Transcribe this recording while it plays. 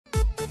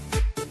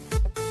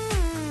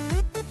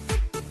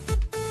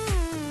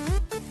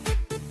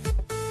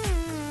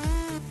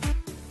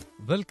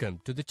Welcome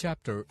to the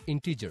chapter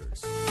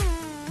Integers.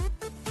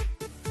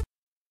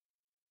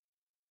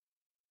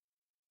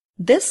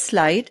 This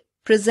slide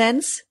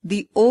presents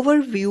the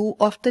overview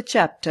of the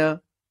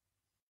chapter.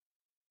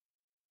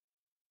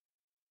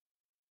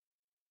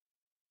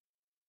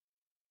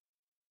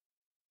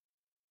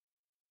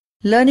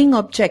 Learning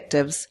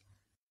objectives.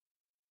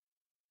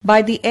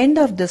 By the end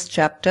of this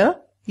chapter,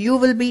 you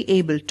will be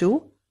able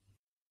to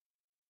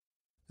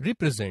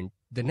Represent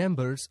the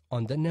numbers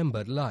on the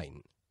number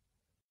line.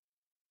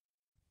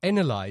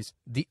 Analyze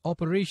the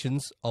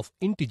operations of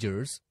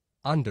integers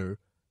under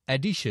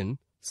addition,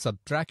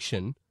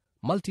 subtraction,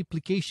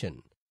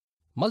 multiplication,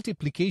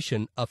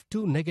 multiplication of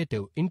two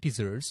negative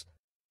integers,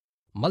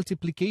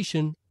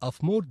 multiplication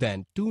of more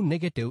than two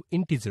negative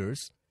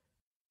integers,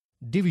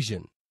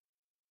 division.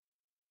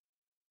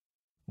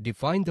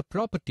 Define the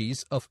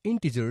properties of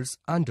integers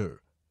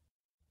under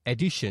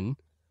addition,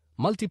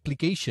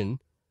 multiplication,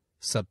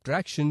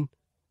 subtraction,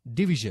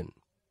 division.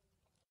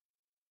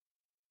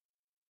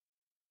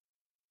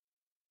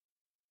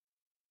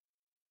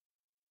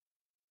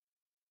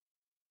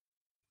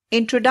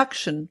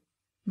 Introduction.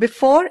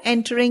 Before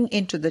entering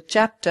into the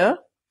chapter,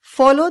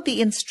 follow the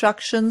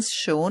instructions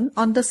shown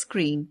on the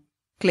screen.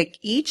 Click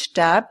each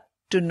tab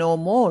to know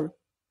more.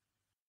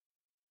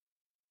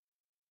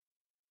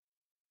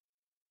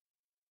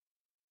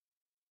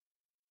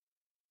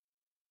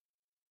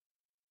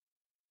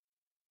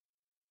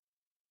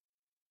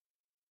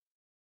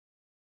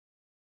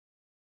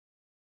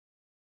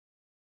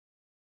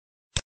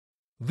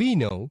 We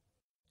know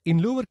in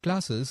lower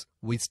classes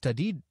we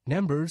studied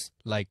numbers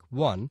like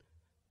 1,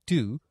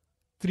 2,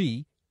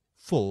 3,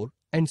 4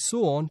 and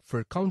so on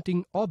for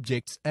counting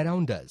objects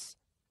around us.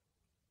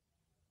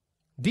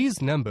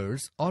 These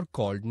numbers are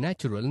called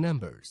natural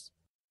numbers.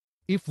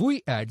 If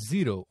we add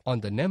 0 on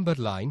the number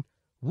line,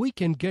 we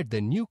can get the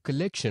new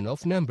collection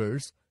of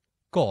numbers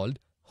called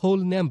whole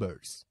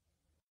numbers.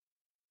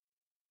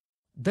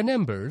 The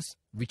numbers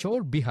which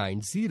are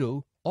behind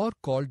 0 are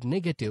called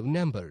negative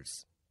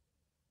numbers.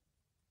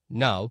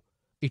 Now,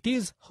 it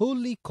is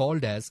wholly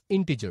called as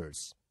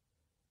integers.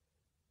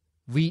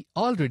 We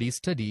already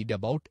studied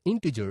about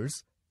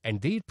integers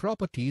and their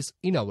properties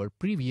in our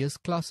previous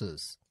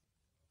classes.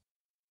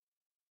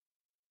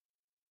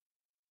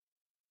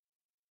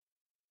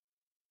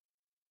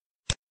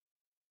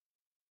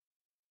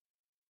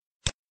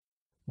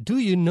 Do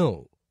you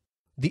know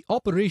the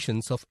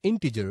operations of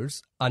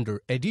integers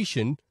under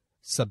addition,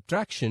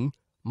 subtraction,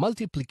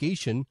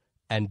 multiplication,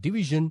 and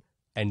division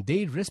and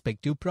their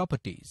respective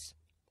properties?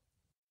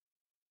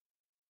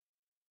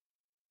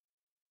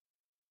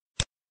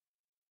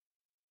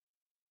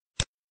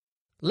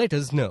 Let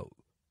us know.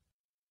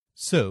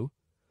 So,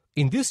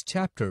 in this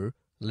chapter,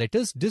 let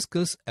us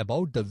discuss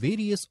about the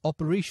various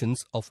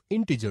operations of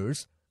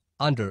integers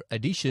under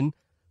addition,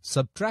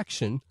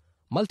 subtraction,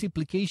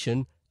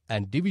 multiplication,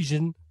 and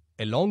division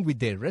along with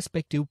their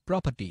respective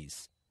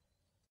properties.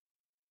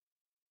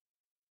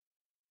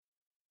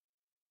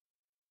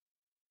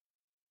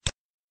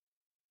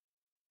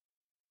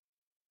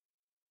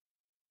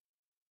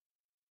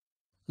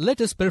 Let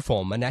us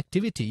perform an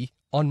activity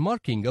on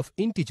marking of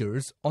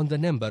integers on the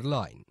number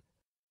line.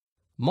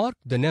 Mark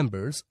the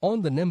numbers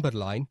on the number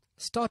line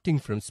starting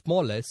from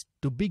smallest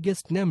to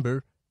biggest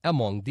number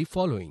among the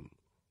following.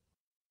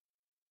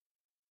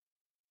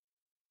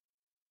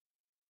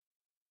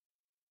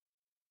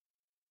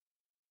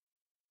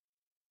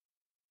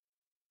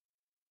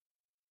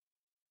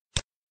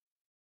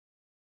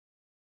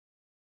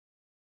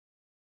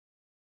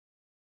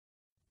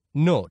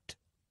 Note: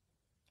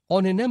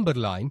 on a number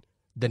line,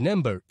 the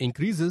number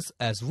increases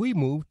as we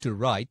move to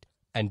right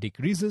and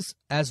decreases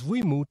as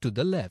we move to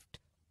the left.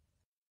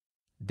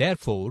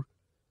 Therefore,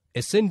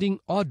 ascending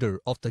order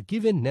of the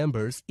given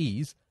numbers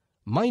is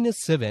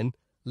 -7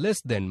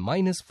 less than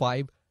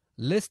 -5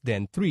 less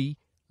than 3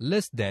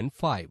 less than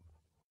 5.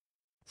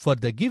 For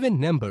the given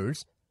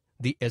numbers,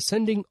 the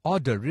ascending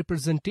order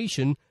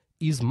representation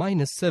is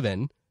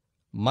 -7,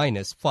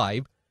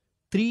 -5,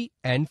 3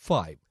 and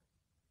 5.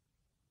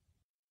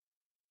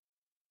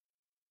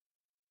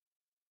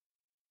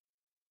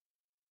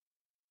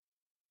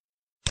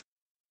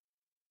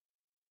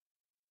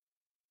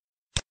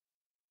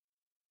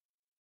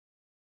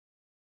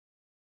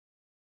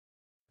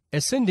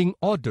 Ascending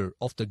order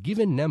of the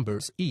given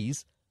numbers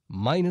is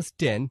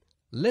 -10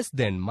 less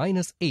than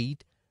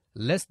 -8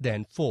 less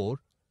than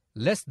 4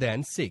 less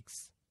than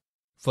 6.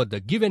 For the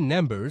given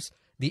numbers,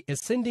 the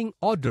ascending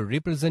order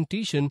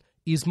representation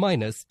is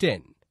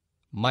 -10,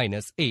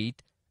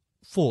 -8,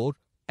 4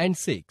 and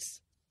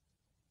 6.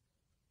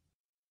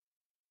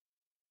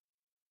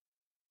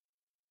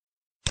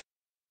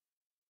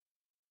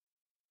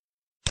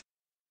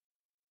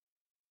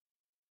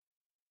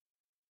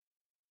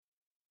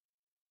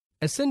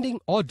 Ascending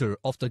order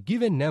of the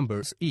given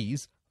numbers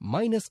is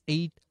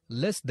 -8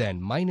 less than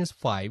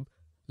 -5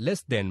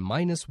 less than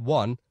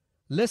 -1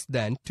 less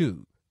than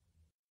 2.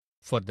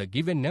 For the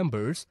given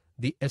numbers,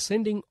 the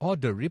ascending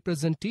order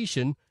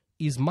representation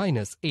is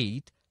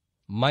 -8,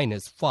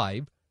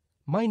 -5,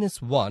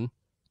 -1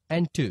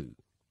 and 2.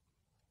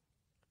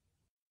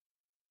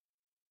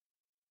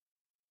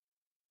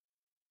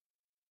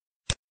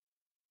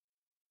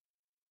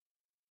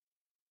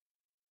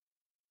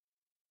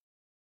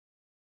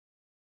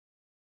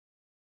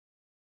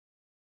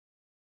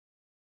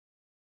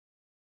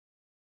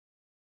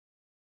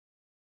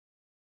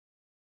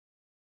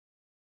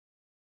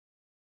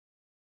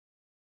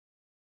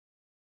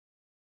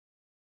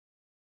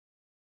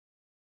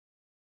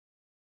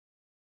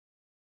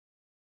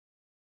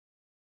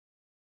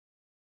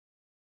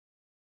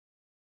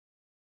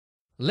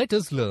 Let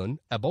us learn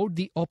about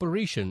the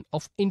operation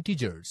of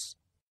integers.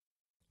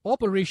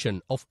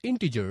 Operation of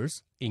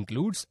integers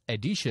includes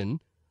addition,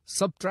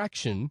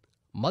 subtraction,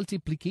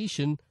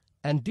 multiplication,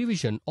 and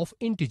division of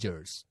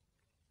integers.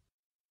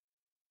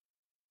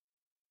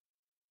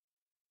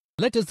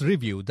 Let us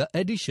review the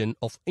addition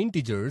of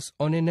integers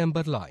on a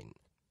number line.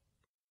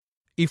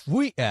 If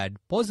we add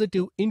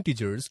positive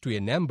integers to a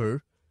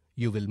number,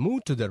 you will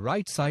move to the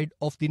right side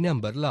of the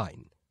number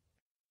line.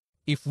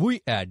 If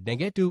we add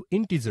negative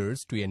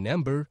integers to a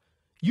number,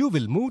 you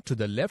will move to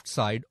the left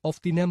side of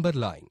the number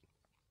line.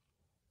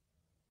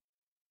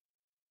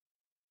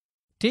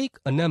 Take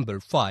a number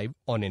 5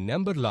 on a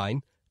number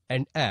line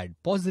and add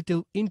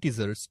positive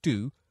integers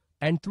 2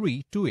 and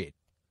 3 to it.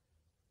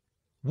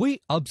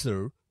 We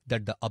observe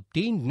that the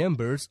obtained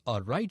numbers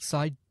are right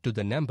side to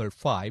the number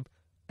 5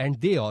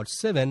 and they are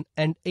 7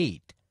 and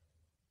 8.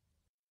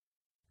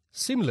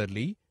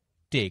 Similarly,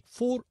 take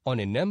 4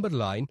 on a number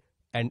line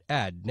and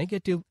add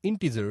negative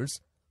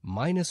integers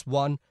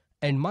 -1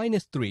 and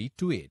 -3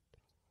 to it.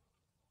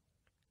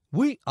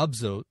 We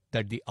observe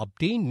that the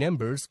obtained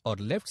numbers are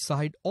left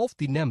side of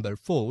the number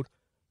 4,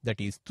 that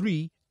is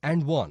 3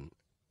 and 1.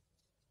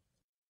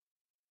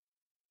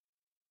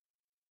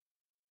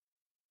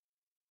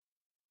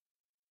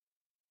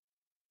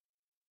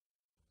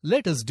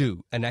 Let us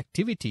do an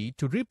activity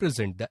to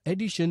represent the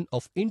addition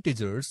of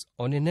integers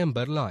on a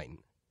number line.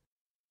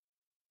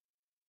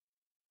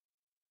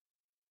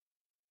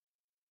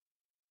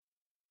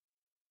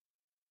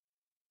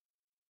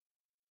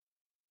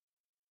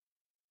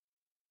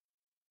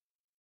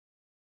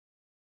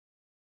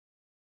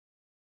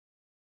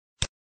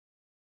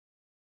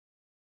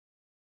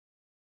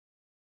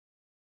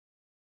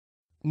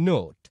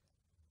 Note: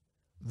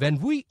 when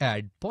we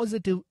add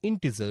positive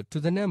integer to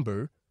the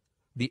number,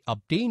 the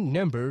obtained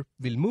number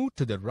will move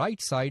to the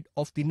right side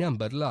of the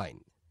number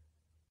line.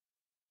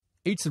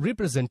 Its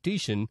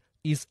representation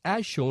is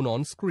as shown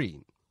on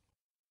screen.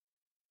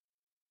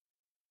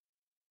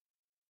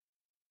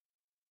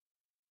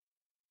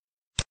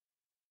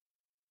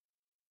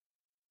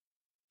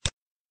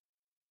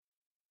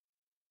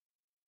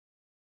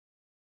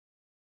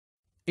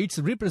 Its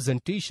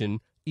representation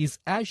is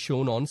as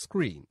shown on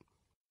screen.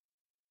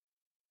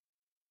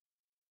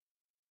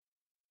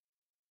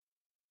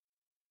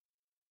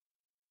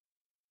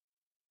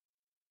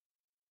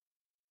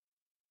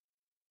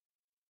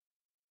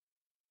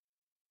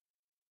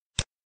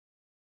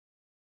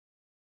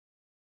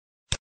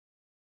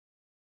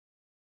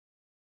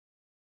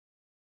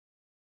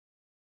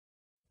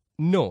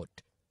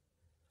 Note: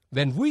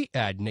 when we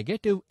add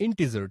negative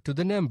integer to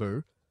the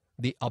number,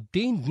 the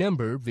obtained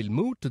number will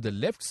move to the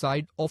left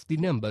side of the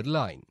number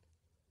line.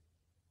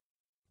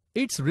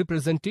 Its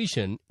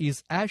representation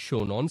is as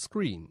shown on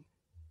screen.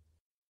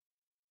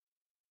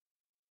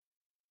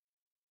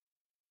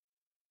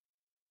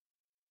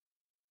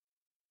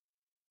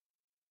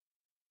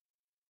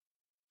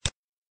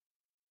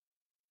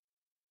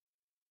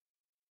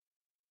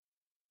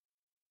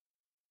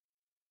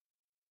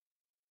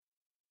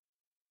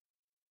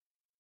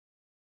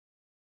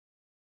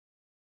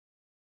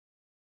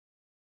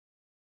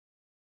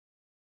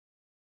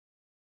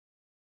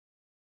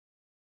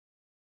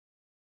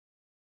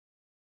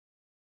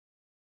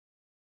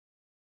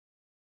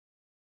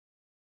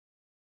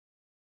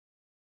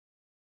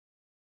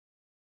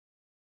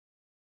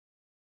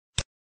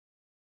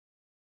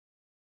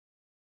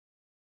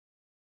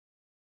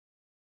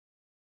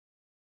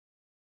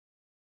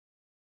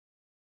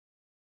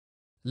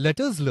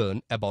 Let us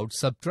learn about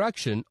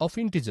subtraction of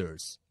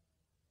integers.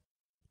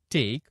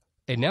 Take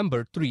a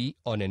number 3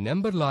 on a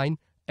number line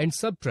and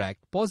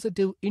subtract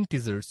positive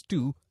integers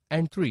 2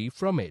 and 3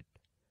 from it.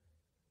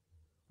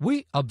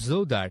 We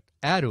observe that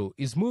arrow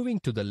is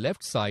moving to the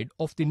left side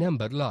of the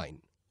number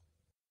line.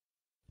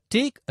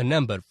 Take a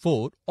number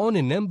 4 on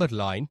a number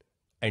line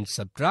and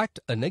subtract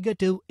a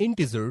negative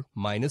integer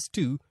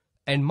 -2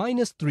 and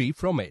 -3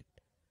 from it.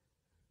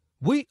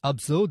 We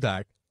observe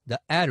that the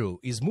arrow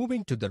is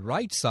moving to the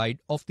right side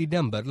of the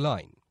number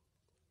line.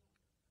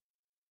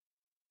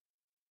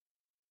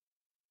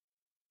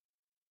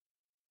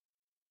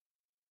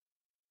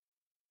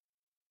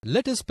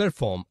 Let us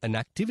perform an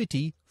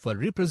activity for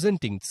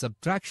representing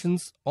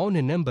subtractions on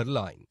a number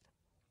line.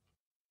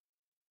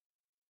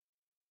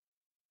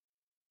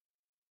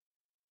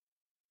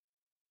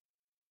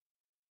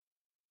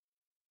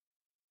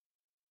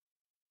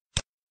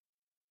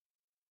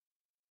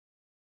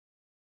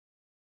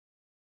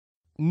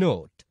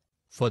 Note: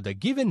 for the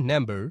given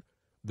number,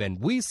 when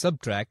we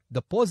subtract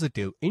the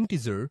positive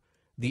integer,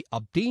 the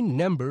obtained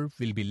number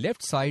will be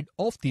left side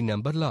of the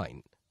number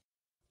line.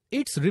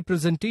 Its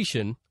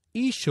representation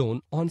is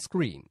shown on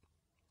screen.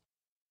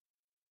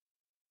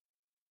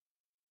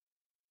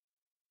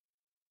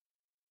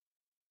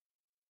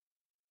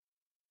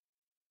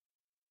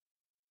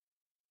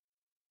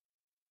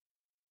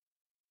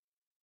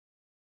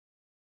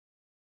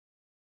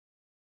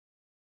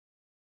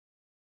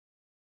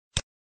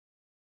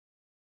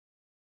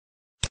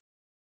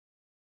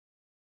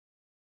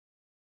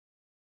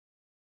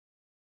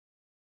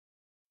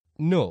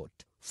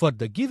 Note: For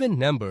the given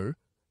number,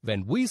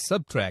 when we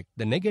subtract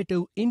the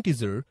negative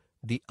integer,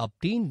 the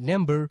obtained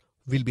number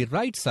will be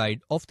right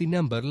side of the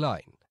number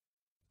line.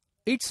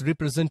 Its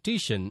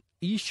representation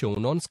is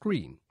shown on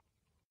screen.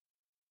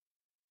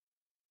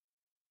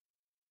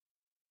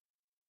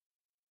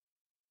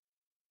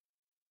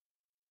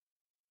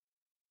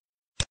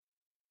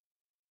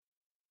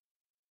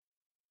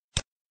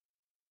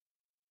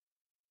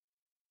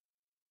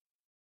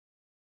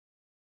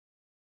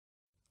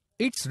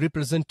 Its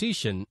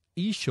representation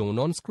is shown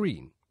on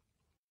screen.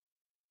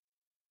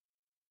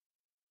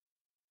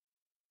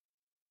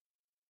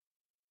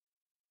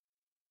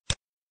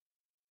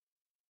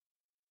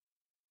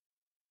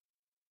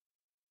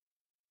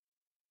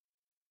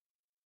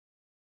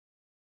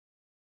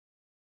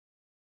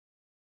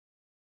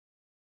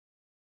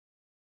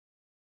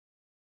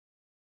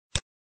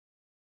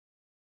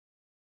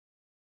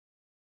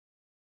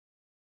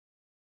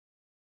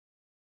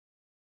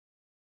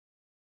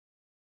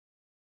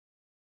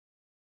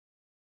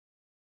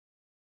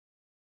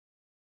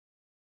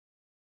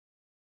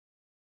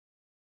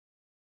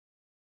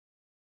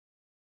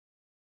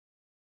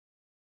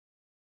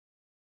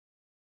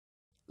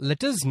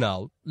 Let us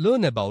now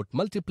learn about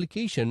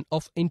multiplication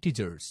of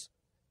integers.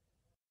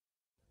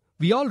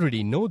 We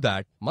already know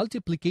that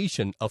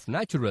multiplication of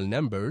natural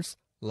numbers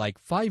like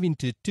 5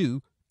 into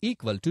 2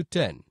 equal to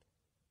 10.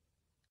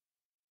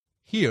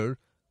 Here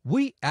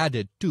we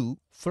added 2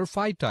 for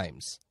 5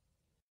 times.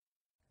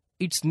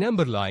 Its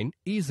number line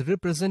is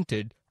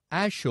represented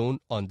as shown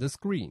on the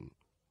screen.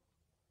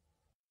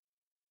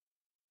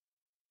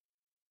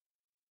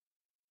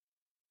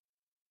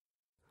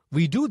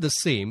 We do the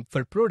same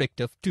for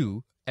product of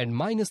 2 and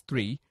minus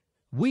 3.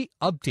 We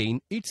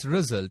obtain its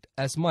result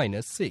as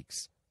minus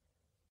 6.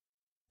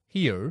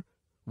 Here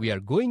we are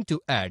going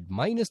to add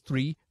minus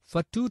 3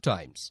 for 2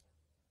 times.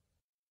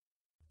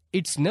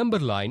 Its number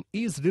line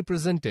is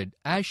represented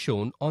as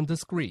shown on the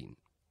screen.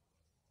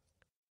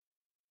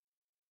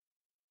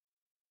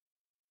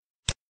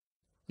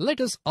 Let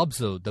us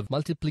observe the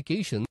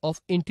multiplication of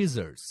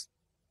integers.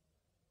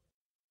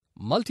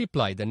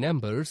 Multiply the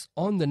numbers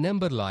on the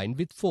number line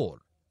with 4.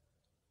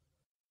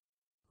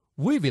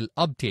 We will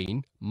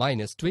obtain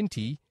minus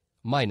 20,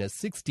 minus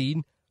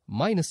 16,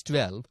 minus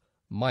 12,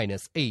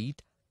 minus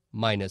 8,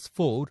 minus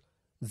 4,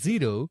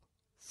 0,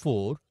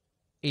 4,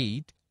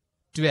 8,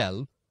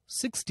 12,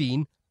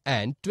 16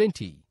 and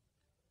 20.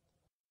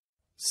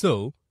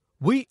 So,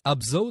 we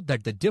observe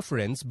that the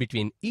difference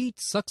between each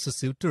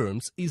successive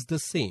terms is the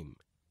same,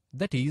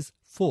 that is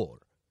 4.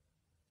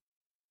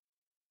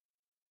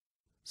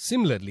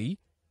 Similarly,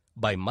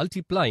 by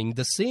multiplying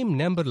the same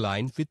number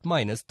line with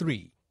minus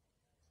 3,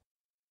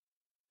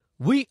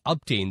 we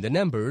obtain the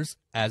numbers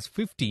as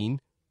 15,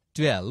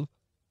 12,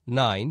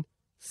 9,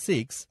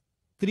 6,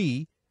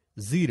 3,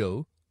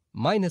 0,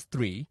 minus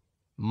 3,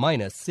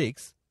 minus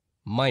 6,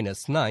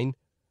 minus 9,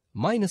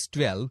 minus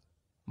 12,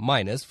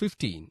 minus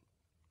 15.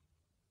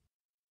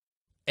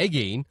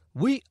 Again,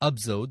 we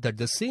observe that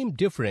the same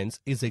difference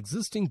is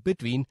existing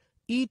between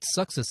each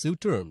successive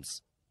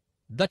terms,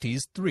 that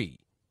is 3.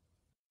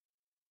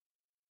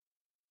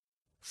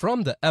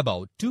 From the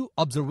above 2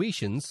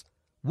 observations,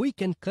 we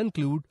can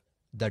conclude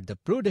that the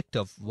product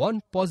of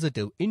one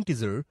positive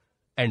integer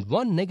and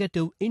one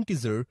negative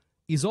integer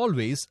is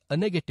always a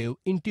negative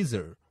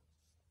integer,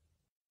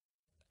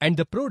 and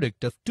the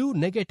product of 2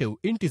 negative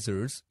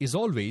integers is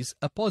always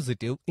a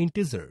positive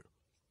integer.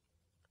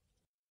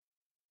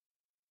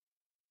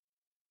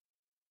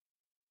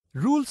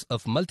 Rules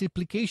of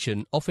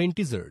multiplication of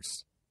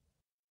integers.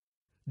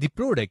 The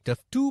product of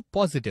 2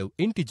 positive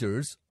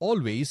integers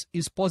always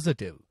is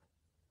positive.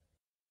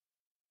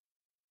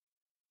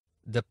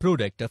 The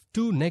product of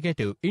 2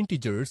 negative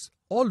integers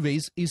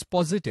always is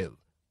positive.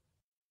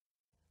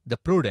 The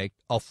product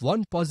of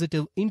one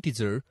positive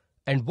integer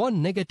and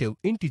one negative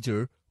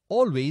integer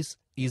always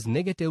is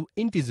negative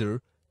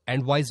integer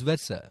and vice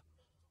versa.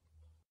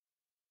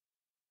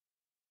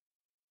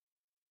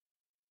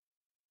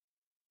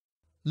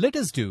 Let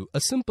us do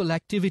a simple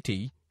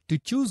activity to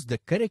choose the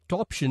correct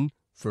option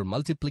for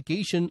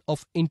multiplication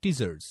of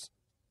integers.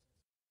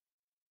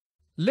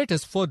 Let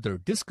us further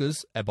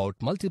discuss about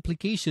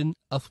multiplication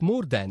of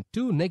more than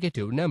 2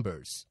 negative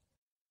numbers.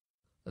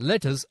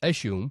 Let us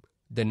assume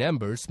the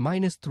numbers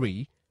minus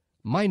 3,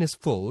 minus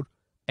 4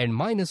 and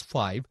minus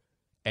 5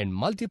 and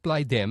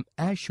multiply them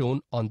as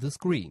shown on the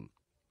screen.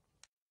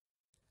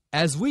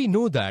 As we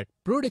know that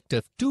product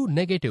of 2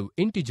 negative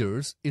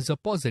integers is a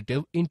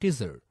positive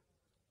integer.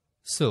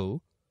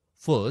 So,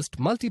 first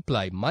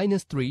multiply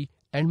minus 3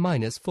 and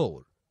minus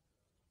 4.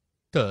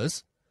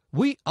 Thus,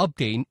 we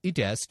obtain it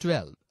as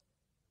 12.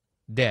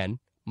 Then,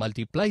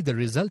 multiply the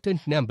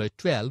resultant number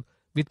 12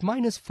 with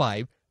minus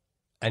 5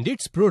 and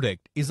its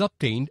product is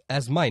obtained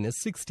as minus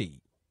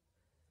 60.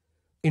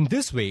 In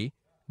this way,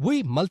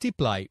 we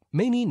multiply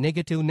many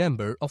negative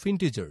number of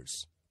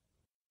integers.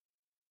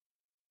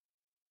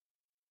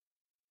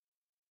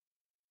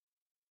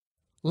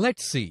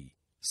 Let's see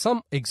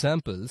some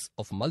examples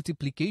of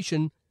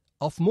multiplication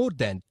of more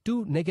than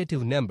 2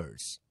 negative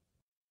numbers.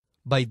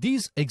 By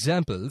these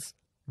examples,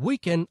 we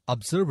can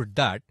observe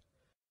that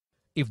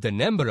if the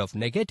number of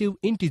negative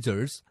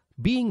integers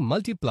being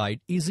multiplied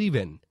is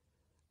even,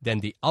 then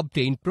the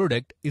obtained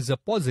product is a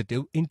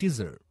positive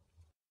integer.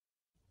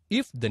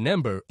 If the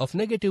number of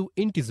negative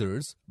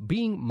integers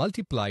being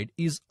multiplied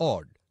is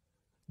odd,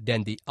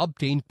 then the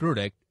obtained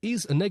product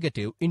is a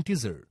negative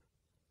integer.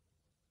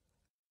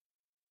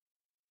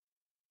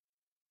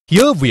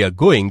 Here we are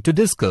going to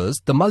discuss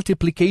the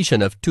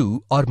multiplication of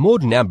two or more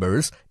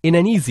numbers in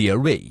an easier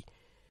way.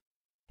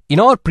 In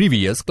our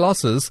previous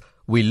classes,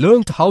 we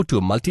learned how to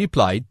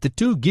multiply the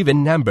two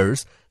given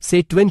numbers,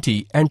 say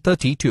 20 and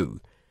 32.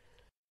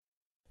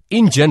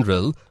 In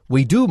general,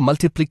 we do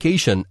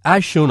multiplication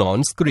as shown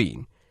on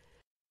screen.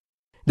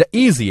 The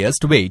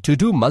easiest way to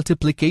do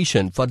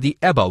multiplication for the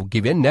above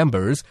given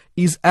numbers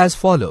is as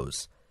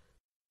follows.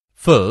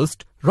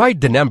 First, write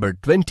the number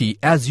 20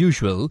 as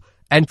usual,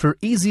 and for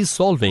easy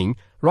solving,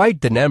 write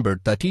the number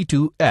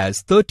 32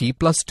 as 30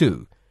 plus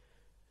 2.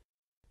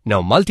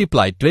 Now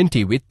multiply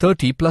 20 with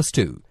 30 plus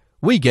 2.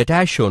 We get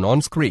as shown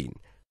on screen.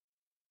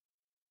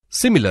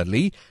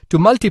 Similarly, to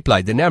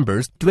multiply the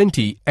numbers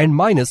 20 and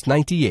minus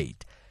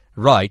 98,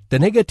 write the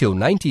negative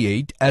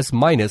 98 as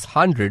minus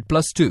 100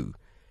 plus 2,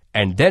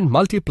 and then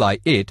multiply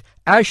it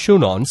as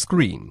shown on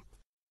screen.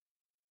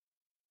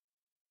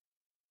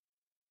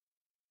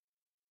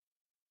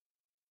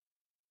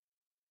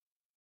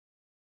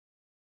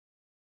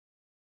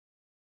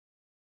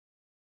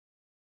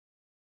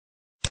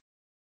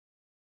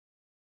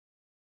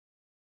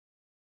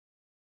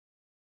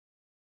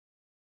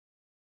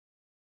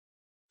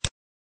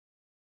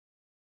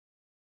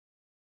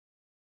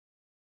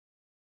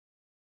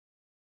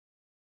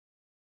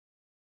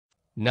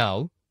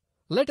 Now,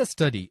 let us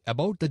study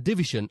about the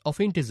division of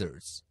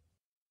integers.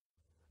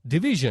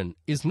 Division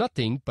is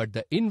nothing but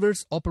the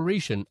inverse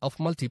operation of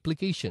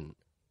multiplication.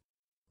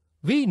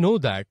 We know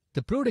that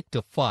the product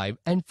of 5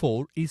 and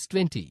 4 is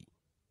 20.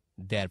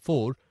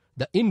 Therefore,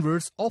 the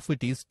inverse of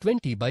it is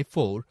 20 by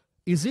 4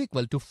 is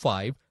equal to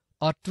 5,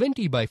 or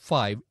 20 by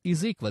 5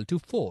 is equal to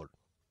 4.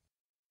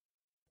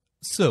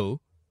 So,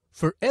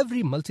 for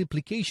every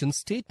multiplication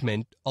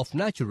statement of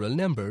natural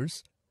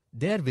numbers,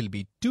 there will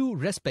be two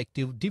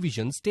respective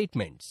division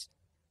statements.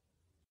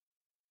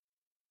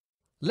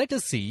 Let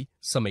us see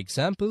some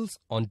examples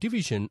on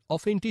division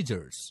of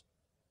integers.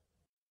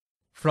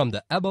 From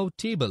the above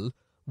table,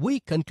 we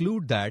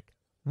conclude that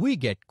we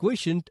get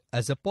quotient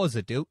as a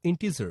positive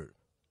integer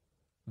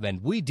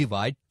when we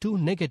divide two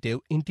negative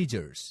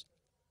integers.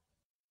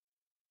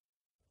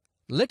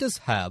 Let us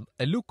have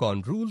a look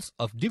on rules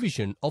of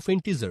division of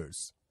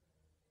integers.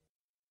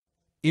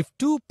 If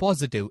two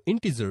positive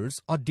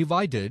integers are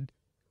divided,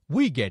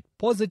 we get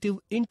positive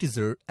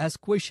integer as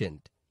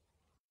quotient.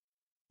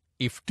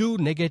 If two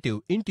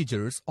negative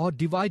integers are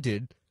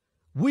divided,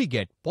 we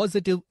get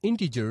positive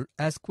integer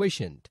as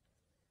quotient.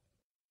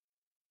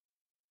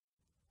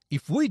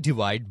 If we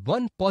divide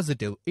one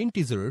positive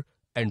integer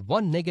and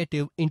one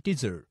negative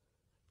integer,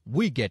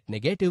 we get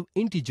negative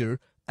integer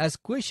as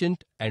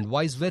quotient and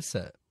vice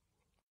versa.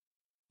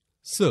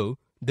 So,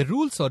 the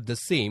rules are the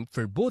same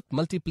for both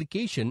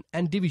multiplication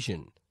and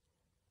division.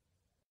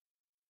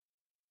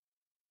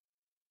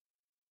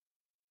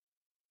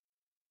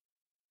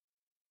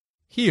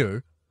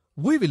 Here,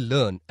 we will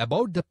learn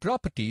about the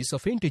properties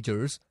of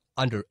integers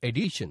under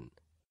addition.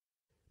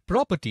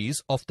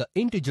 Properties of the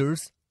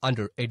integers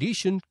under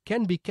addition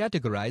can be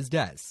categorized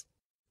as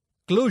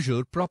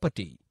closure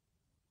property,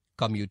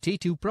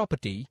 commutative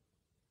property,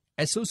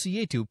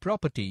 associative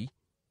property,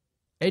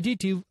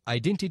 additive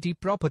identity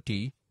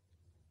property,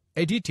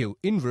 additive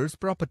inverse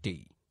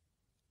property.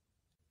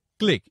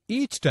 Click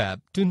each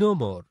tab to know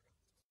more.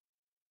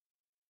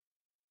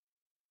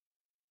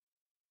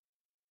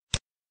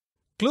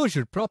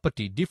 Closure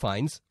property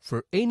defines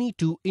for any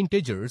two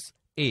integers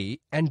a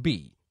and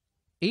b.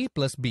 A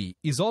plus b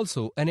is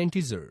also an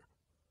integer.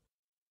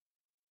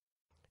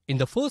 In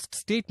the first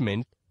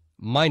statement,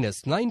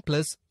 minus 9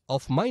 plus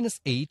of minus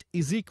 8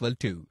 is equal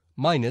to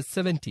minus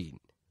 17.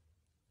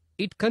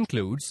 It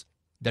concludes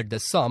that the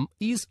sum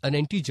is an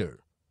integer.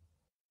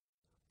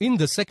 In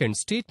the second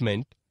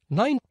statement,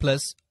 9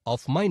 plus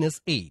of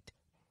minus 8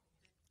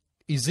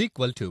 is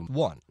equal to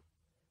 1.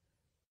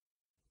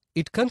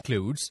 It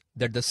concludes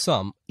that the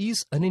sum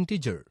is an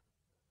integer.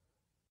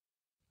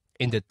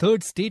 In the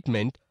third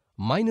statement,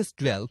 minus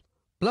 12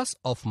 plus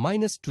of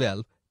minus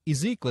 12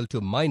 is equal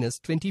to minus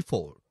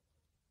 24.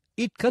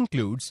 It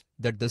concludes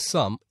that the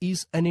sum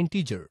is an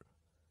integer.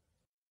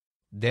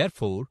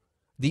 Therefore,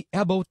 the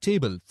above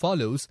table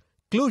follows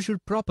closure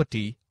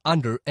property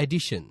under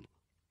addition.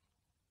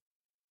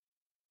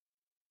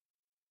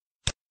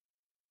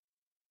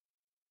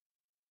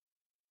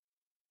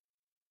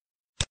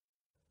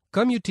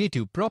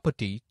 Commutative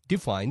property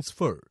defines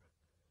for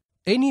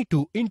any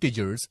two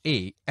integers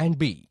a and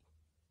b.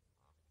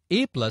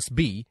 A plus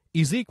b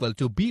is equal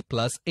to b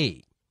plus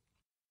a.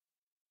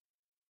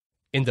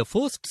 In the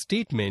first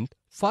statement,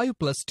 5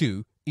 plus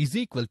 2 is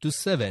equal to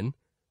 7,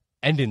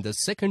 and in the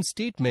second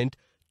statement,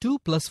 2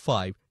 plus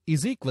 5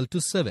 is equal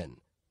to 7.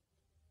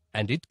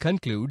 And it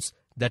concludes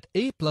that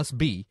a plus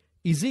b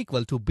is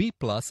equal to B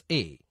plus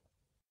A.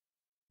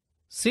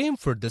 Same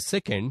for the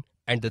second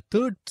and the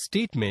third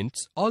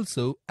statements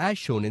also as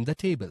shown in the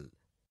table.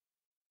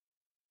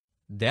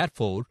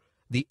 Therefore,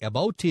 the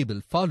above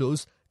table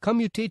follows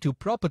commutative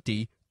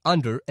property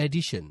under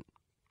addition.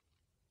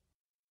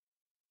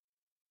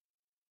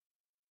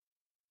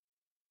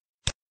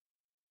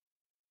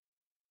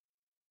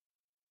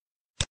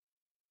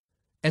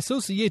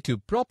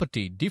 Associative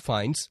property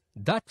defines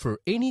that for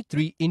any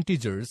three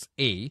integers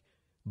a,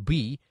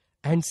 b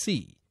and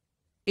c,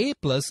 a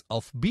plus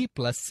of b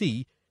plus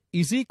c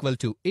is equal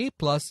to a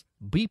plus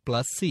b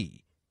plus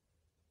c.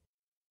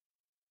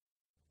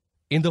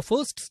 In the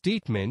first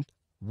statement,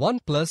 1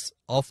 plus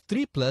of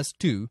 3 plus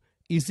 2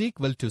 is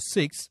equal to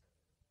 6,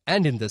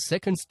 and in the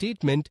second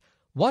statement,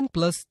 1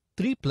 plus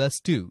 3 plus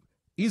 2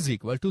 is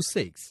equal to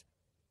 6.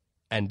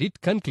 And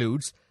it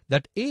concludes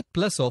that a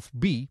plus of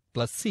b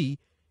plus c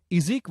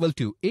is equal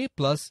to a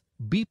plus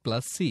b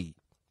plus c.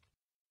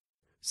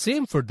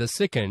 Same for the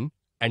second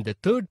and the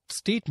third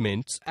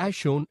statements as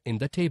shown in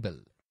the table.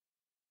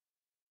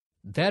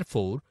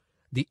 Therefore,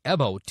 the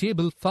above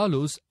table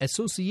follows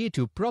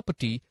associative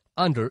property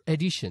under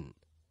addition.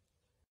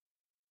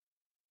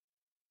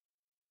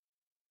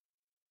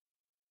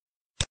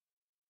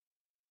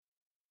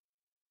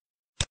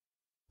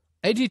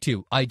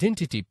 Additive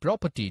identity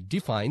property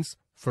defines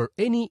for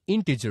any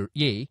integer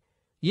a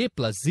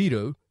plus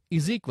 0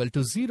 is equal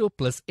to 0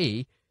 plus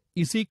a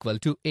is equal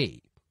to a.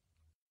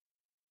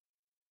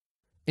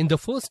 In the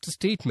first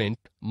statement,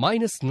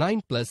 minus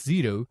 9 plus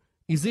 0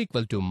 is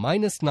equal to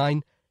minus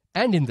 9,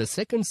 and in the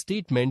second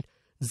statement,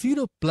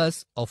 0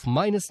 plus of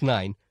minus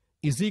 9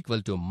 is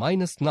equal to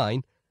minus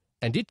 9,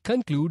 and it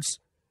concludes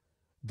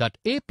that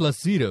a plus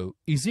 0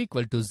 is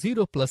equal to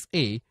 0 plus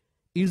a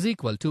is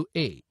equal to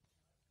a.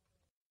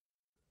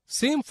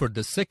 Same for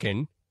the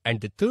second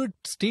and the third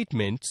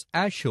statements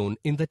as shown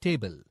in the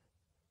table.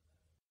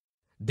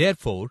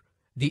 Therefore,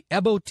 the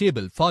above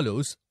table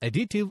follows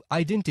additive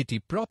identity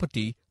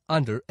property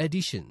under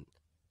addition.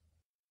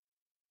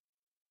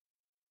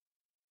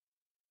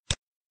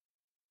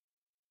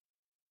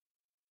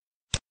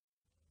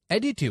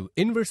 Additive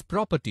inverse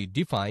property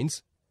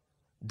defines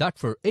that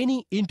for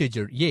any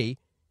integer a,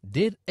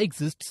 there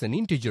exists an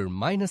integer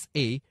minus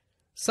a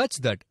such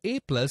that a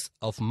plus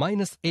of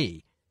minus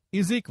a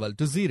is equal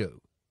to 0.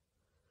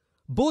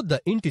 Both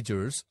the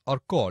integers are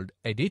called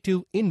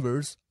additive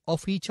inverse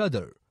of each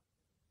other.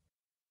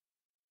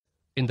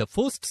 In the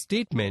first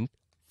statement,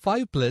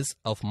 5 plus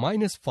of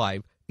minus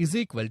 5 is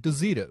equal to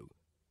 0,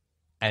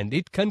 and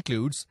it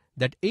concludes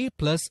that a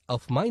plus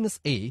of minus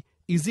a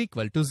is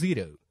equal to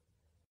 0.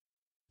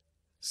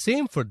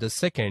 Same for the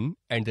second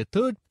and the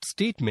third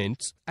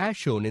statements as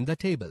shown in the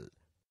table.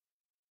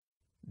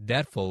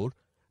 Therefore,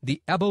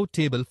 the above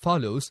table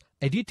follows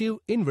additive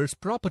inverse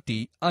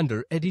property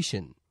under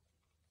addition.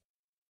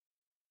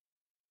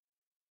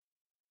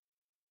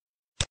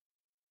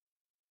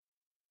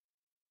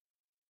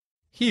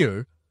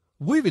 Here,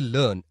 we will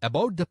learn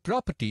about the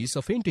properties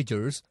of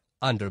integers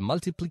under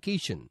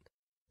multiplication.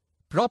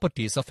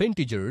 Properties of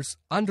integers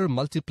under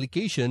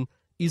multiplication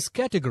is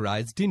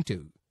categorized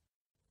into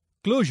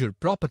closure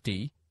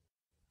property,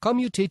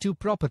 commutative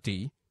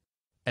property,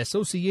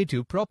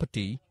 associative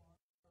property,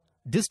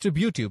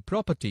 distributive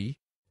property,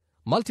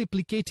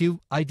 multiplicative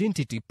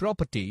identity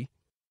property,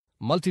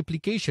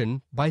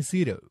 multiplication by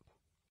zero.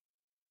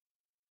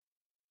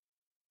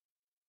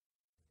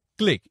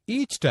 Click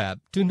each tab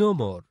to know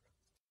more.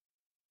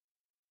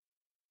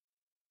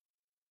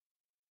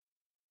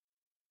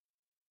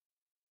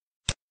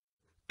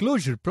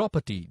 Closure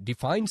property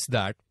defines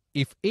that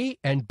if a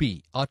and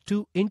b are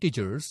two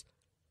integers,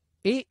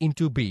 a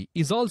into b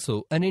is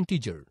also an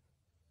integer.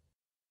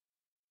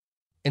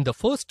 In the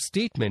first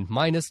statement,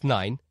 minus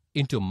 9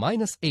 into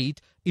minus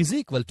 8 is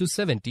equal to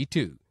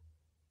 72.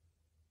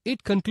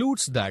 It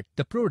concludes that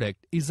the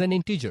product is an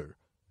integer.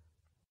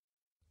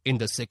 In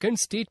the second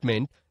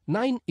statement,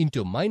 9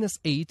 into minus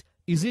 8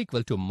 is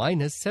equal to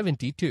minus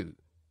 72.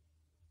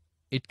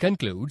 It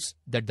concludes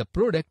that the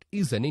product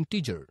is an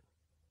integer.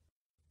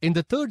 In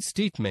the third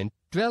statement,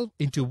 12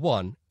 into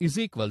 1 is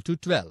equal to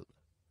 12.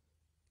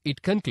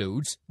 It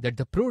concludes that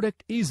the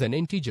product is an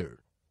integer.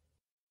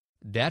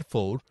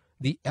 Therefore,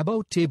 the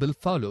above table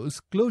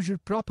follows closure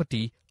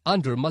property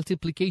under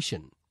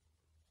multiplication.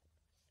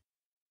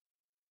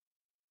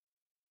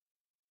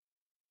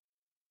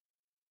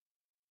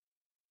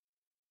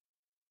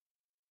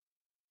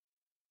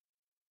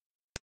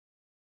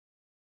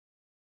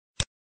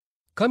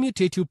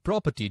 Commutative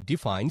property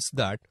defines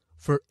that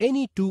for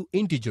any two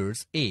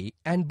integers a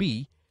and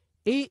b,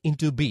 a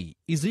into b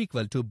is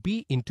equal to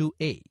b into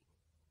a.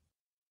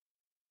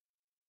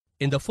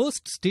 In the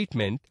first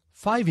statement,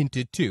 5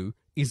 into 2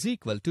 is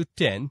equal to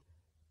 10,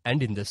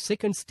 and in the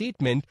second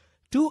statement,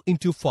 2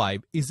 into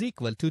 5 is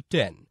equal to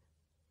 10.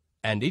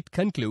 And it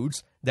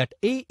concludes that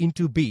a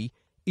into b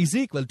is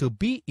equal to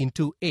b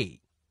into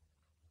a.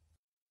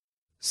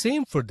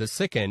 Same for the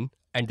second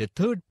and the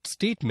third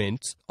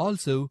statements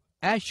also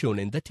as shown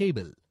in the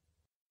table.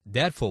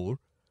 Therefore,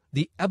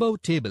 the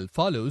above table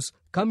follows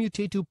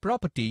commutative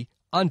property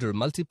under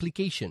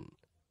multiplication.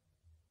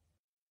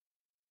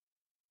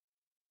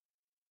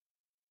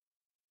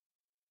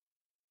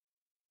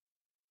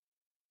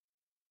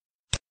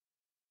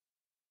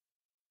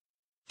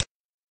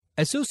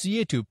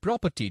 Associative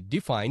property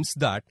defines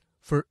that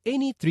for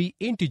any three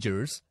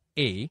integers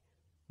a,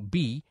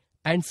 b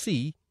and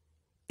c,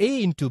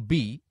 a into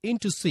b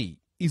into c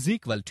is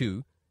equal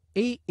to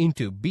a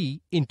into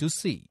b into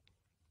c.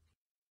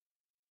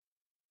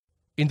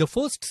 In the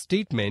first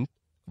statement,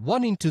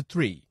 1 into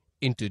 3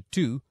 into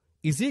 2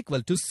 is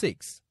equal to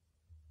 6.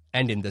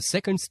 And in the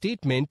second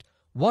statement,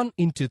 1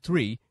 into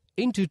 3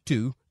 into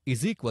 2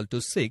 is equal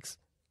to 6.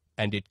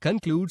 And it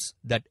concludes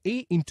that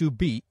a into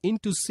b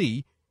into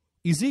c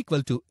is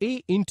equal to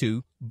a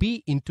into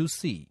b into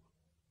c.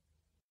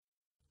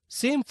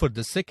 Same for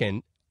the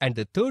second and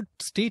the third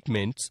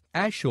statements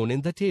as shown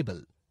in the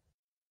table.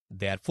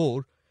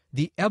 Therefore,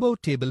 the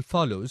above table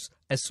follows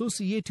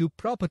associative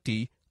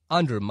property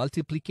under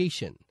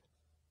multiplication.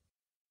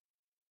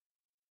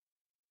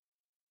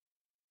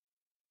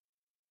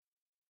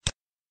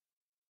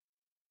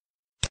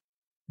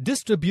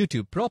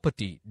 Distributive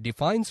property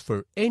defines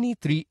for any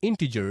three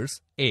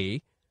integers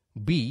a,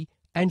 b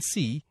and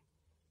c,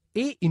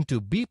 a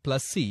into b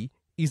plus c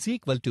is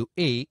equal to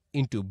a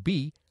into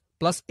b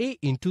plus a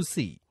into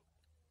c.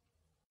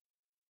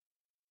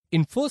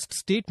 In first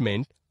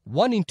statement,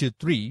 1 into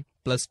 3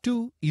 plus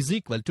 2 is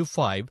equal to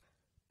 5,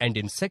 and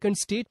in second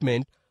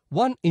statement,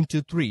 1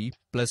 into 3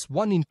 plus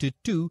 1 into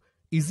 2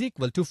 is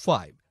equal to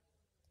 5,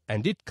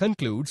 and it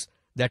concludes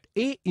that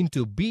a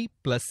into b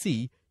plus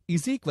c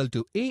is equal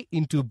to a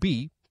into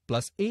b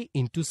plus a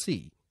into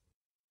c.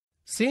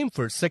 Same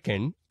for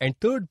second and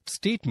third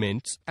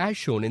statements as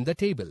shown in the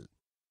table.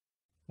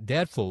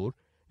 Therefore,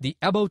 the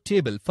above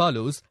table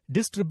follows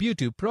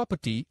distributive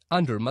property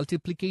under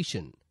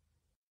multiplication.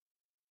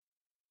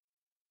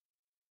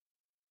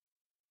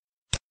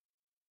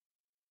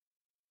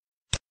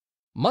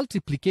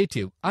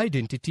 Multiplicative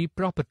identity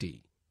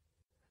property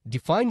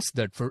defines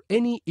that for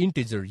any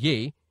integer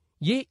a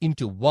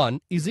into 1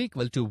 is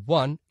equal to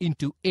 1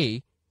 into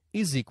a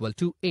is equal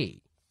to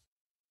a.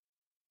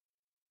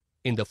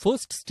 In the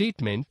first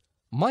statement,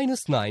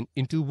 minus 9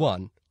 into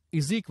 1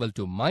 is equal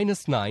to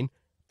minus 9,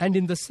 and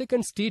in the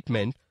second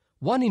statement,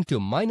 1 into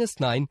minus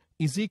 9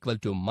 is equal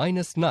to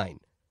minus 9,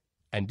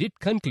 and it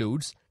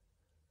concludes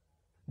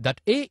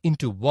that a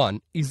into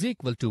 1 is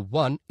equal to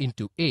 1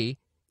 into a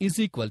is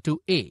equal to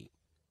a.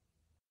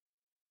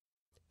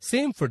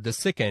 Same for the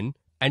second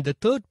and the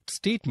third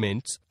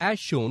statements as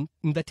shown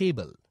in the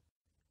table.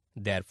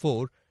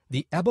 Therefore,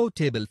 the above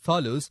table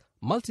follows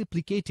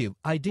multiplicative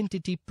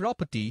identity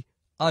property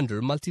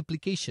under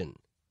multiplication.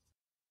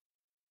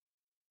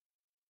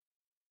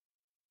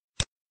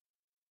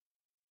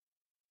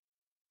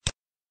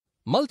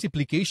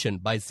 Multiplication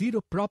by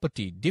zero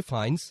property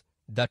defines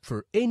that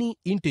for any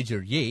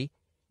integer a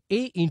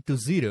into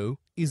 0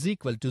 is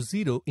equal to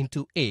 0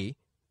 into a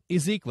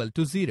is equal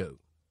to 0.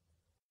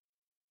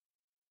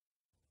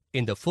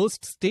 In the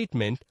first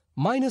statement,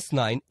 minus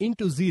 9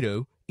 into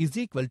 0 is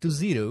equal to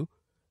 0,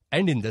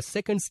 and in the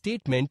second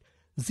statement,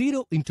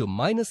 0 into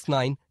minus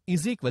 9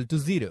 is equal to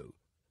 0.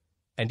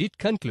 And it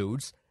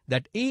concludes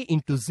that a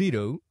into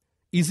 0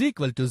 is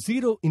equal to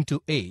 0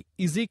 into a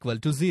is equal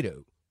to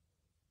 0.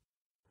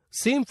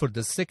 Same for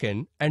the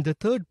second and the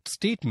third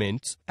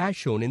statements as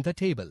shown in the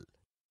table.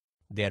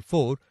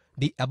 Therefore,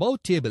 the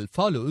above table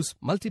follows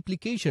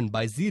multiplication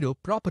by zero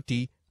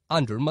property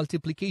under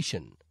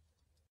multiplication.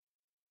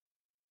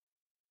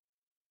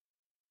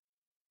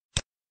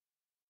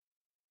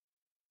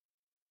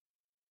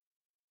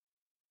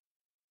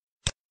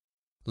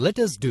 Let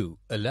us do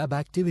a lab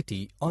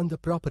activity on the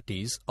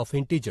properties of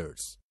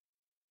integers.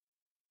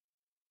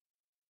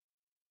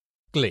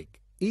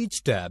 Click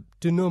each tab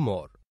to know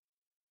more.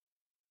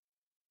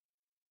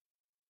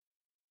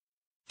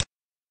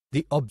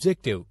 The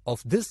objective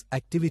of this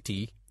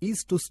activity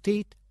is to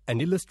state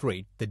and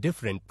illustrate the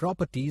different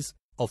properties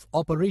of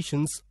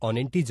operations on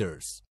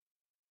integers.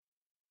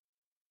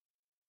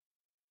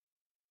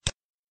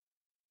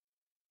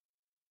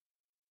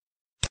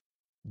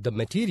 The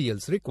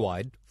materials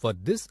required for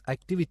this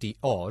activity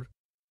are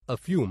a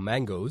few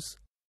mangoes,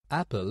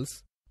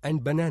 apples,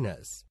 and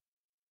bananas.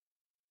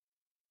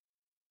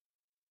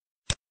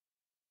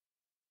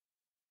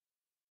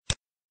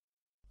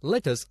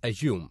 Let us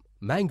assume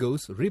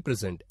mangoes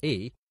represent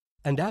A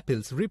and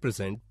apples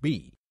represent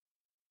B.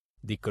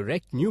 The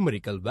correct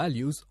numerical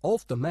values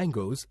of the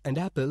mangoes and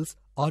apples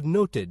are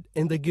noted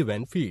in the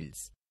given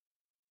fields.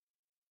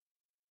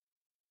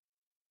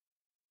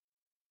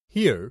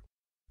 Here,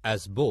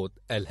 as both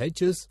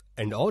LHS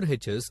and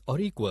RHS are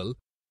equal,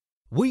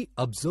 we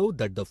observe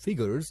that the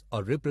figures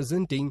are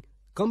representing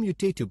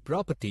commutative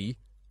property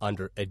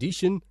under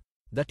addition,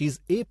 that is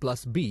A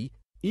plus B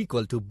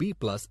equal to B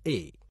plus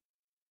A.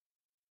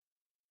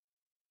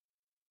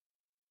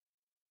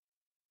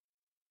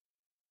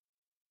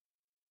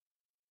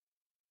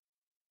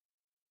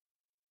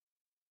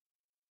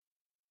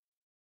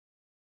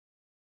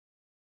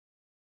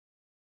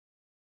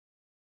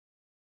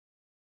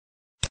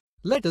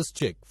 Let us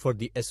check for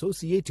the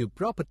associative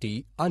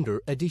property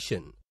under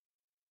addition.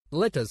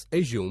 Let us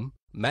assume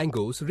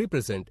mangoes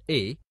represent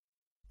A,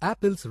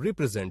 apples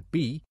represent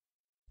B,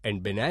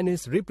 and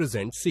bananas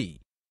represent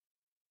C.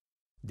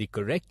 The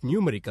correct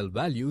numerical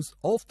values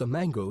of the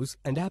mangoes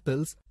and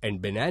apples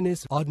and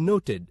bananas are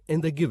noted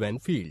in the given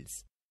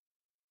fields.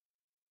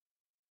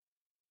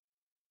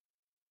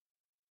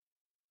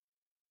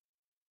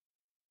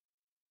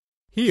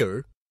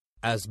 Here,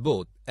 as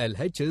both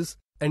LHs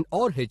and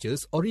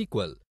RHs are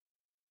equal,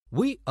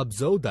 we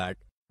observe that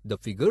the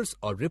figures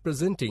are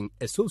representing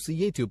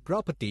associative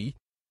property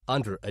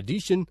under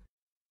addition,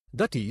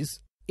 that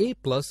is, A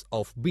plus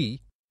of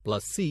B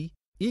plus C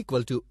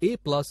equal to A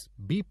plus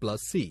B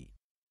plus C.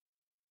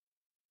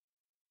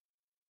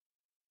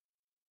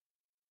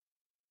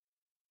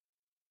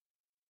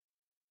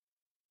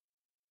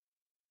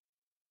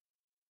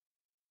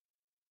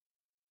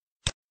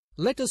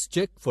 Let us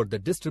check for the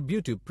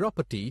distributive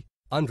property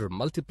under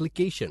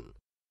multiplication.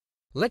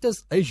 Let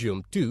us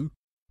assume 2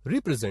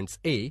 represents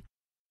A,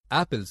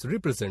 apples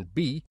represent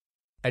B,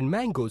 and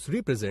mangoes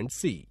represent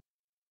C.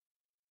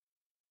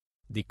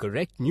 The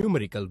correct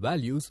numerical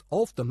values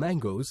of the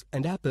mangoes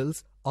and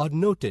apples are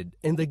noted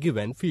in the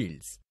given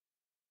fields.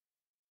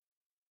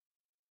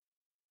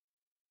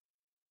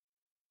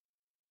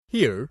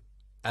 Here,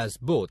 as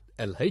both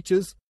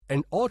LHs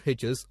and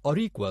RHs are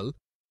equal,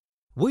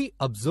 we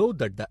observe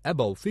that the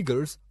above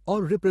figures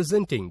are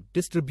representing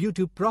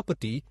distributive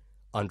property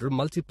under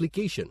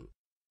multiplication.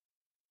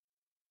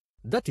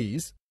 That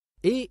is,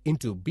 A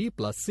into B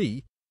plus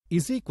C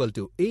is equal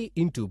to A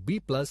into B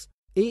plus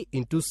A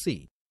into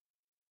C.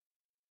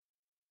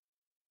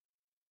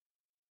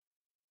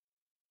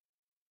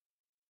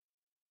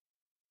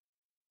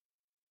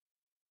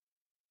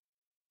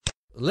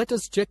 Let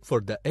us check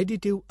for the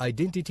additive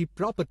identity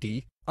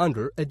property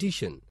under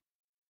addition.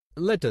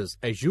 Let us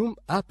assume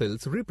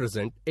apples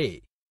represent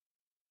A.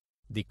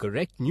 The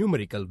correct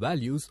numerical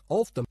values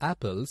of the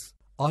apples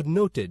are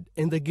noted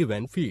in the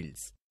given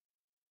fields.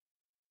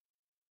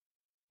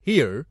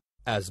 Here,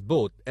 as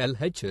both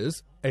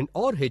LHs and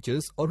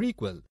RHs are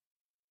equal,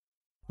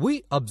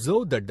 we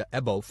observe that the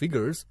above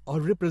figures are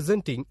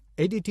representing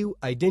additive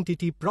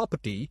identity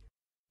property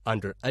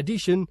under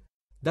addition,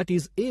 that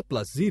is A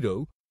plus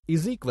 0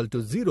 is equal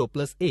to 0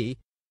 plus A,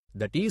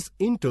 that is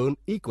in turn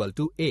equal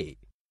to A.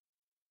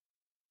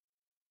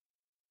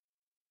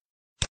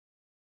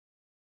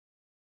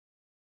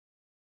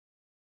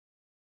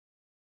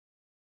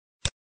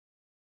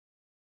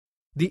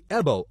 The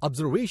above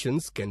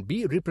observations can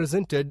be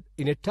represented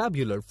in a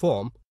tabular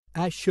form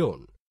as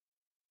shown.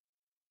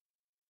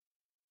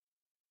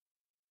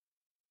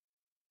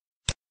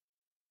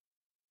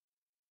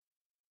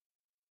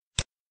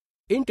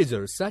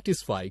 Integers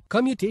satisfy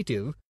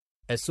commutative,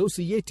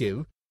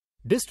 associative,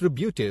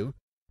 distributive,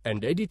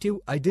 and additive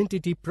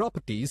identity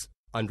properties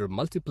under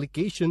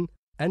multiplication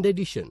and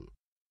addition.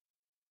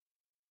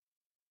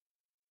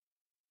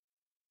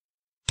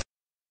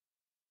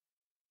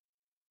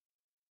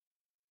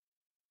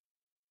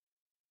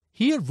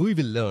 Here we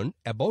will learn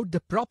about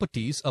the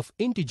properties of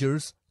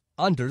integers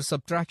under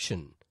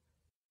subtraction.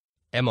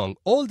 Among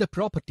all the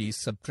properties,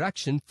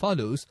 subtraction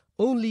follows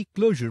only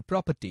closure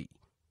property.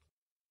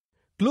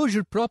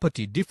 Closure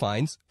property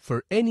defines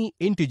for any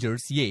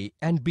integers a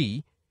and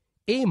b,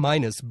 a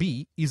minus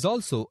b is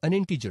also an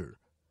integer.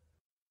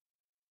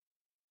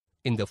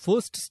 In the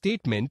first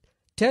statement,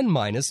 10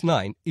 minus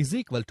 9 is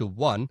equal to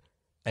 1,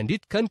 and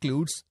it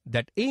concludes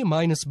that a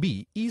minus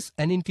b is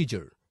an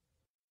integer.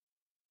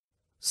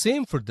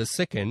 Same for the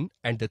second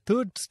and the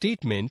third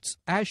statements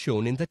as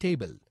shown in the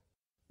table.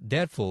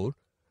 Therefore,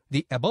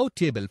 the above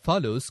table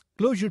follows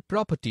closure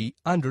property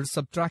under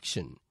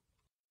subtraction.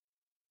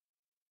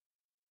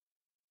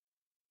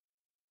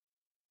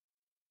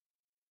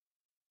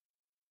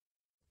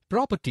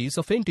 Properties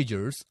of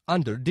integers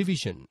under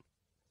division.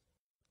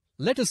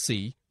 Let us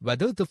see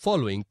whether the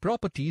following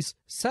properties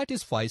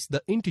satisfies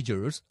the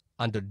integers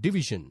under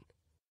division.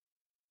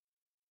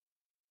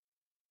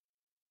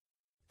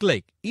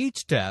 Click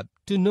each tab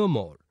to know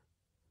more.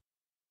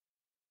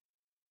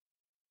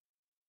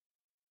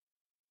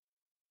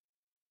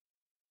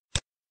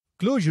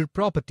 Closure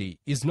property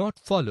is not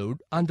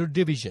followed under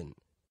division.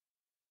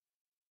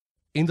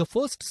 In the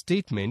first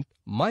statement,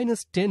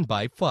 minus 10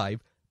 by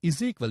 5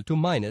 is equal to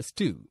minus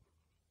 2.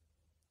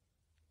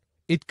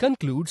 It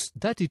concludes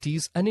that it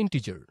is an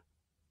integer.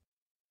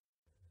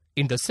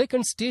 In the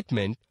second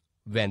statement,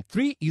 when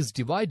 3 is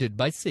divided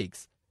by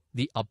 6,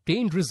 the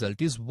obtained result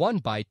is 1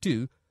 by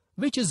 2,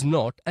 which is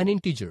not an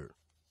integer.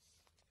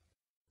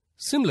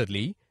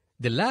 Similarly,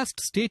 the last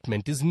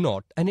statement is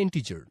not an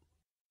integer.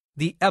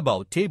 The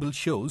above table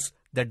shows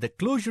that the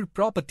closure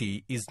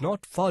property is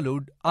not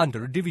followed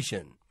under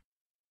division.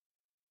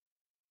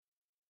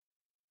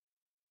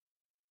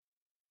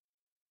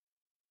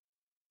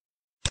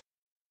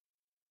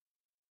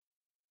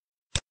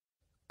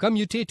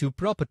 Commutative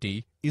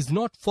property is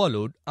not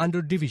followed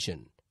under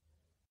division.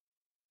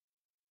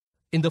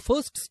 In the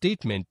first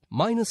statement,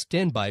 minus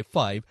 10 by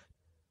 5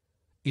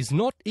 is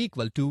not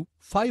equal to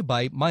 5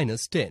 by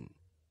minus 10.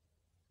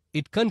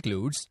 it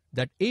concludes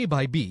that A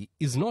by B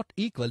is not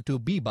equal to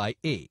B by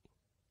A.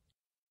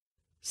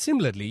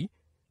 Similarly,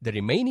 the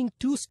remaining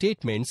two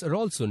statements are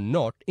also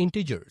not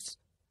integers.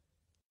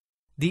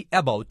 The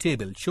above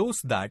table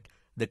shows that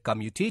the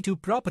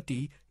commutative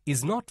property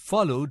is not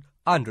followed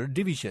under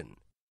division.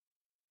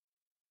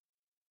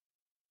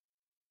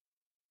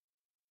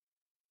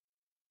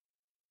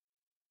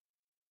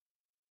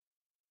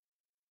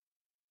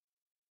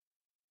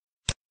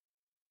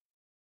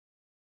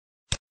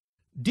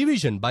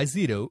 Division by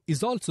zero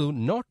is also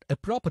not a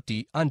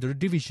property under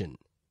division.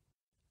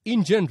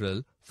 In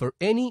general, for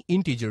any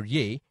integer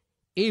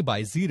a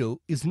by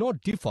 0 is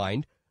not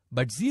defined,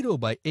 but 0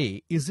 by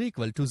a is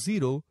equal to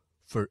 0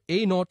 for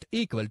a not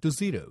equal to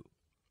 0.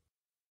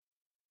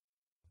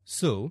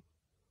 So,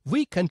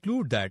 we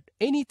conclude that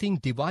anything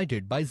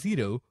divided by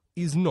 0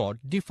 is not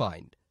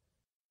defined.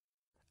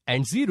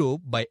 And 0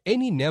 by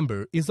any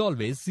number is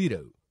always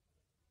 0.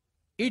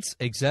 Its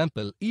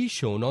example is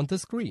shown on the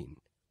screen.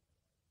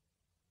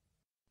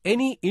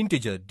 Any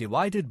integer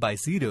divided by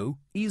 0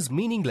 is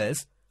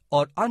meaningless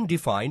or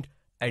undefined,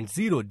 and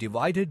 0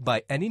 divided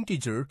by an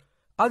integer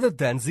other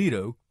than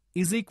 0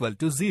 is equal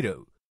to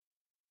 0.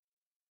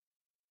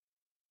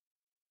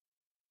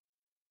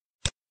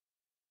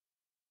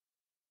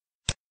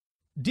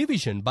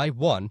 Division by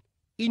 1,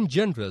 in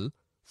general,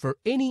 for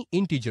any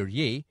integer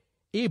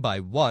a by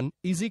 1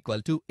 is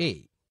equal to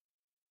a.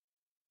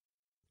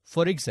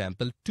 For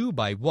example, 2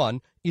 by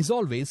 1 is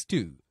always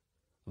 2,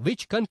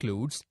 which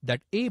concludes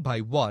that a by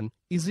 1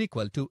 is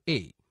equal to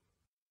a.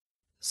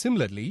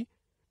 Similarly,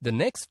 the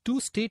next two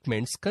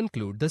statements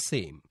conclude the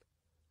same.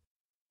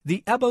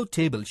 The above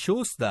table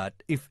shows that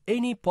if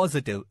any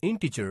positive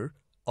integer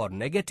or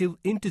negative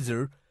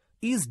integer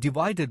is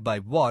divided by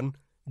 1,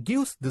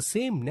 gives the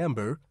same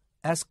number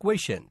as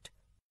quotient.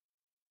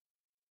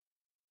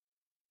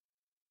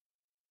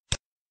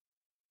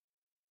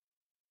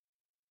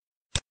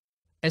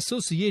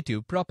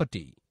 Associative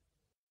property.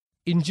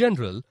 In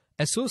general,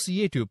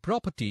 associative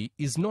property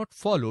is not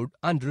followed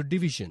under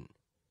division.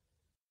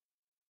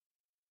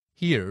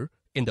 Here,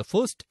 in the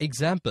first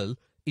example,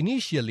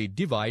 initially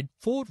divide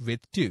 4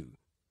 with 2.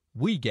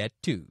 We get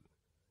 2.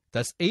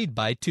 Thus 8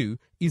 by 2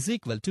 is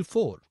equal to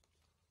 4.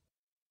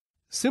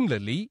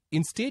 Similarly,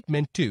 in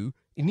statement 2,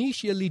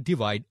 initially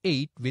divide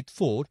 8 with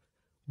 4.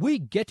 We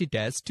get it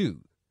as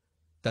 2.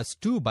 Thus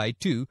 2 by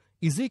 2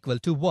 is equal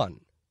to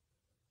 1.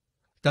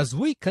 Thus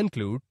we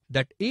conclude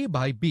that a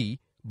by b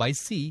by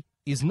c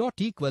is not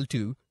equal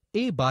to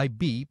a by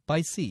b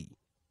by c.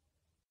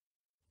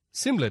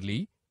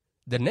 Similarly,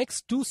 the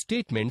next two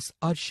statements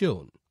are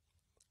shown.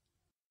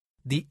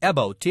 The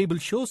above table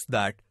shows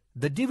that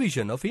the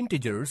division of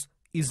integers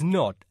is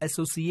not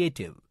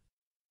associative.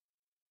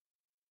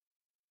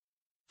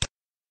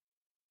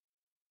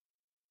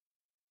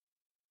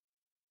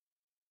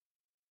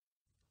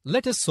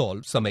 Let us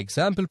solve some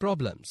example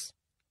problems.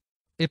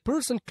 A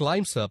person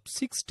climbs up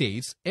 6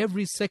 stairs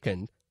every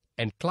second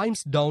and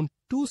climbs down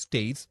 2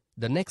 stairs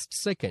the next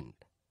second.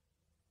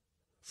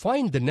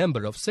 Find the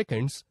number of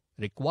seconds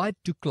required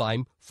to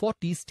climb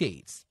 40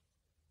 stairs.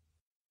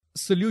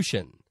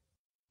 Solution.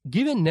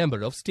 Given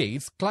number of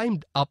stairs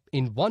climbed up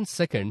in 1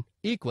 second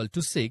equal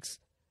to 6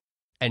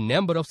 and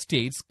number of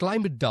stairs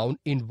climbed down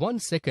in 1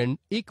 second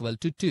equal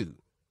to 2.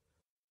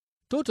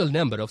 Total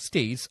number of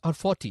stairs are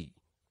 40.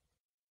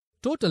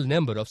 Total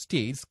number of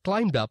stairs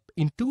climbed up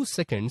in 2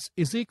 seconds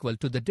is equal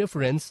to the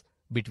difference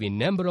between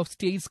number of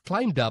stairs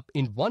climbed up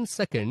in 1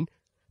 second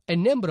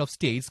and number of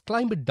stairs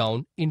climbed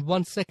down in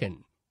 1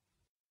 second.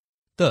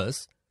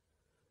 Thus,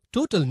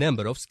 total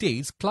number of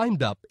stairs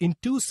climbed up in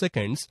 2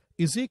 seconds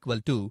is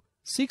equal to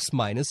 6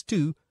 minus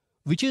 2,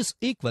 which is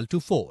equal to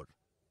 4.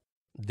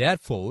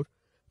 Therefore,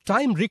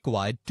 time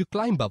required to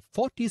climb up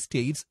 40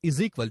 stairs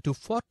is equal to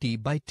 40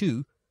 by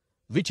 2,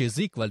 which is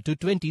equal to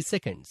 20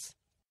 seconds.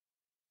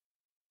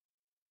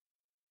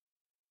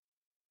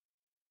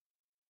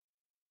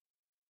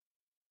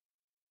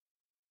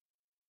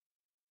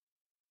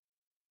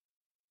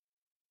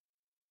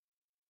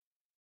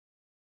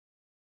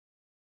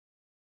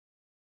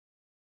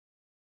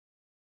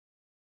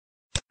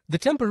 The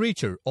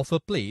temperature of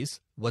a place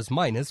was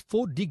minus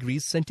 4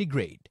 degrees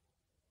centigrade.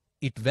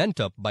 It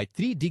went up by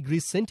 3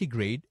 degrees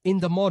centigrade in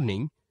the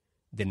morning,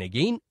 then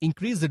again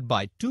increased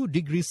by 2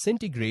 degrees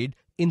centigrade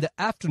in the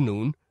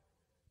afternoon,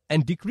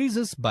 and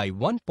decreases by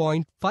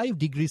 1.5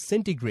 degrees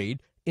centigrade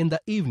in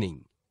the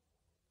evening.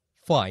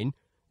 Find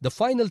the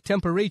final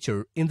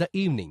temperature in the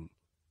evening.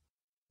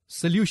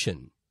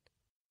 Solution.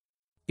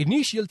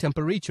 Initial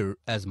temperature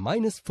as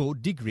minus 4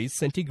 degrees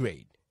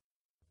centigrade.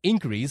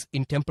 Increase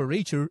in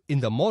temperature in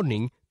the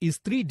morning is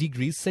 3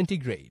 degrees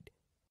centigrade.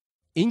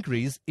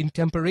 Increase in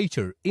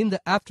temperature in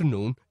the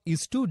afternoon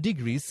is 2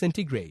 degrees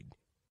centigrade.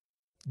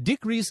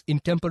 Decrease in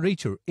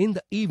temperature in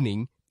the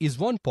evening is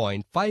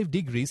 1.5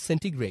 degrees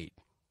centigrade.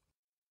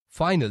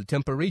 Final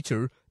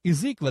temperature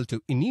is equal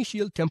to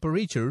initial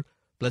temperature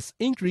plus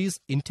increase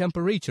in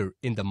temperature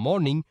in the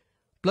morning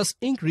plus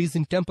increase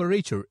in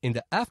temperature in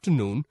the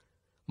afternoon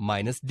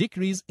minus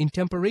decrease in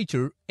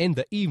temperature in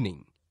the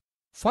evening.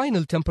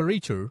 Final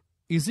temperature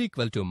is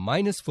equal to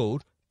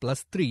 -4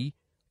 plus 3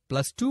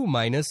 plus 2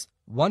 minus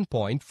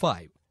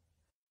 1.5,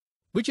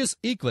 which is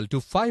equal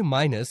to 5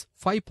 minus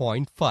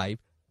 5.5,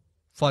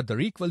 further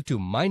equal to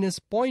minus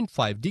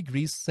 0.5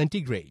 degrees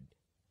centigrade.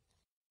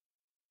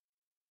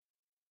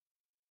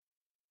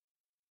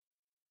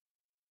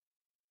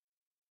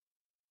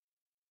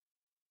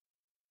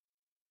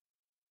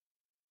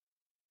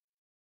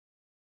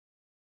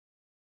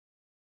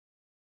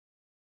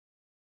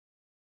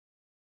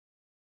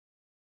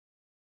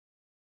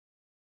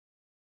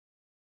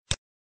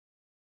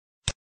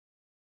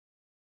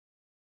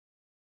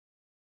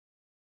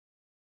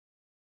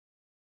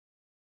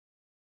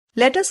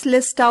 Let us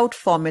list out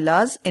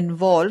formulas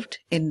involved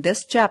in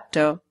this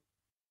chapter.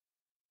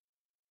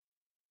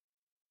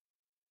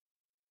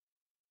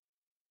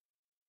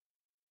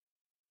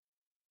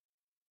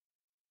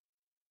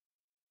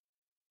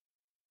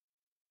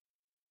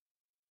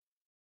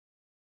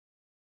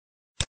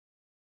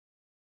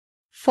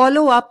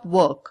 Follow-up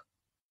work.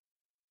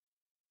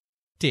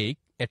 Take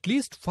at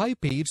least 5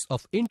 pairs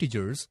of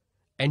integers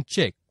and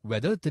check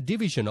whether the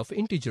division of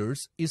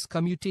integers is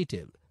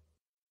commutative.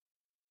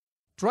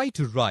 Try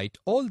to write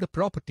all the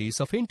properties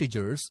of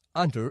integers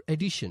under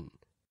addition.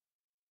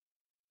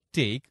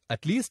 Take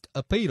at least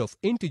a pair of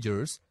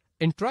integers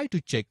and try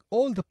to check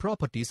all the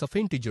properties of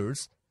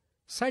integers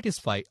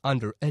satisfy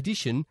under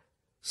addition,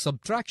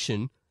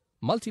 subtraction,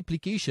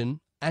 multiplication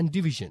and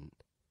division.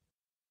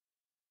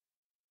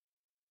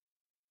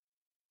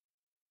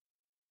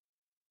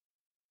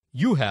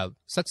 You have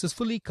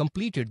successfully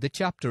completed the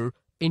chapter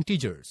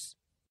Integers.